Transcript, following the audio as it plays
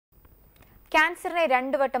ക്യാൻസറിനെ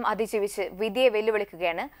 2 വട്ടം അതിജീവിച്ച് വിധിയെ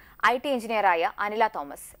വെല്ലുവിളിക്കുകയാണ് IT എഞ്ചിനീയറായ അനില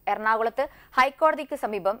തോമസ്. എറണാകുളത്ത് ഹൈക്കോടതിക്ക്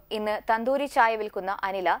സമീപം ഇന്ന് തന്തൂരി ചായ വിൽക്കുന്ന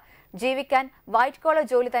അനില ജീവിക്കാൻ വൈറ്റ് കോളർ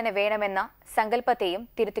ജോലി തന്നെ വേണമെന്ന സങ്കല്പത്തെയും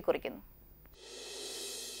തിരുത്തിക്കുറിക്കുന്നു.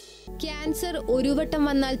 ക്യാൻസർ ഒരു വട്ടം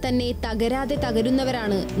വന്നാൽ തന്നെ തകരാതെ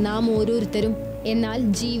തകരുന്നവരാണ് നാം ഓരോരുത്തരും. എന്നാൽ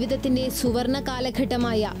ജീവിതത്തിന്റെ സുവർണ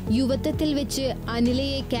കാലഘട്ടമായ യുവത്വത്തിൽ വെച്ച്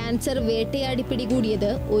അനിലയെ ക്യാൻസർ വേട്ടയാടി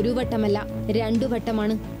പിടികൂടിയത് ഒരു വട്ടമല്ല, 2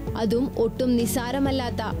 വട്ടമാണ്. അതും ഒട്ടും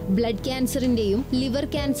നിസാരമല്ലാത്ത ബ്ലഡ് ക്യാൻസറിന്റെയും ലിവർ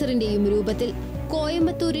ക്യാൻസറിന്റെയും രൂപത്തിൽ.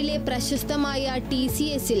 കോയമ്പത്തൂരിലെ പ്രശസ്തമായ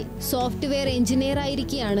TCSൽ സോഫ്റ്റ്വെയർ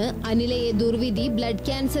എഞ്ചിനീയറായിരിക്കെയാണ് അനിലയെ ദുർവിധി ബ്ലഡ്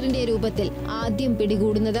ക്യാൻസറിന്റെ രൂപത്തിൽ ആദ്യം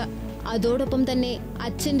പിടികൂടുന്നത്. അതോടൊപ്പം തന്നെ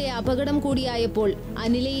അച്ഛന്റെ അപകടം കൂടിയായപ്പോൾ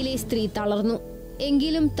അനിലയിലെ സ്ത്രീ തളർന്നു.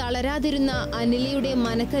 എങ്കിലും തളരാതിരുന്ന അനിലയുടെ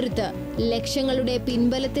മനക്കരുത്ത് ലക്ഷങ്ങളുടെ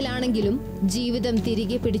പിൻബലത്തിലാണെങ്കിലും ജീവിതം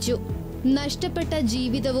തിരികെ പിടിച്ചു. നഷ്ടപ്പെട്ട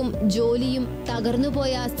ജീവിതവും ജോലിയും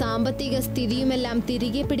തകർന്നുപോയ സാമ്പത്തിക സ്ഥിതിയുമെല്ലാം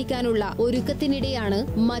തിരികെ പിടിക്കാനുള്ള ഒരുക്കത്തിനിടെയാണ്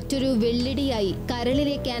മറ്റൊരു വെള്ളിടിയായി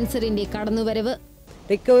കരളിലെ ക്യാൻസറിന്റെ കടന്നുവരവ്.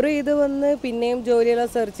 റിക്കവർ ചെയ്ത് വന്ന് പിന്നെയും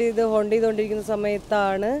ജോലിയെല്ലാം സെർച്ച് ചെയ്ത് ഹോണ്ട് ചെയ്തുകൊണ്ടിരിക്കുന്ന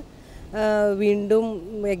സമയത്താണ് വീണ്ടും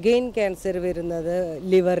എഗെയിൻ ക്യാൻസർ വരുന്നത്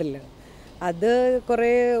ലിവറിൽ. അത്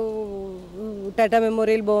കുറേ ടാറ്റ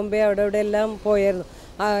മെമ്മോറിയൽ, ബോംബെ, അവിടെ എല്ലാം പോയായിരുന്നു.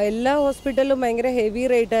 എല്ലാ ഹോസ്പിറ്റലിലും ഭയങ്കര ഹെവി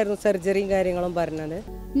റേറ്റ് ആയിരുന്നു സർജറിയും കാര്യങ്ങളും പറഞ്ഞത്.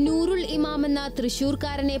 നൂറുൽ ഇമാം എന്ന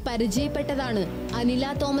തൃശൂർക്കാരനെ പരിചയപ്പെട്ടതാണ്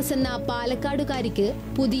അനില തോമസ് എന്ന പാലക്കാടുകാരിക്ക്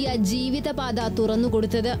പുതിയ ജീവിതപാത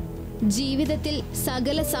തുറന്നുകൊടുത്തത്. ജീവിതത്തിൽ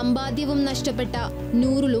സകല സമ്പാദ്യവും നഷ്ടപ്പെട്ട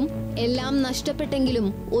നൂറുലും എല്ലാം നഷ്ടപ്പെട്ടെങ്കിലും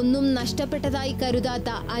ഒന്നും നഷ്ടപ്പെട്ടതായി കരുതാത്ത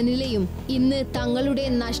അനിലയും ഇന്ന് തങ്ങളുടെ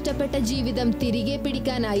നഷ്ടപ്പെട്ട ജീവിതം തിരികെ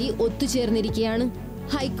പിടിക്കാനായി ഒത്തുചേർന്നിരിക്കുകയാണ്.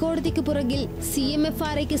 ഹൈക്കോടതിക്ക് പുറകിൽ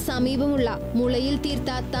CMFRAയ്ക്ക് സമീപമുള്ള മുളയിൽ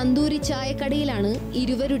തീർത്ത തന്തൂരി ചായക്കടയിലാണ്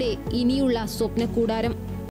ഇരുവരുടെ ഇനിയുള്ള സ്വപ്നക്കൂടാരം.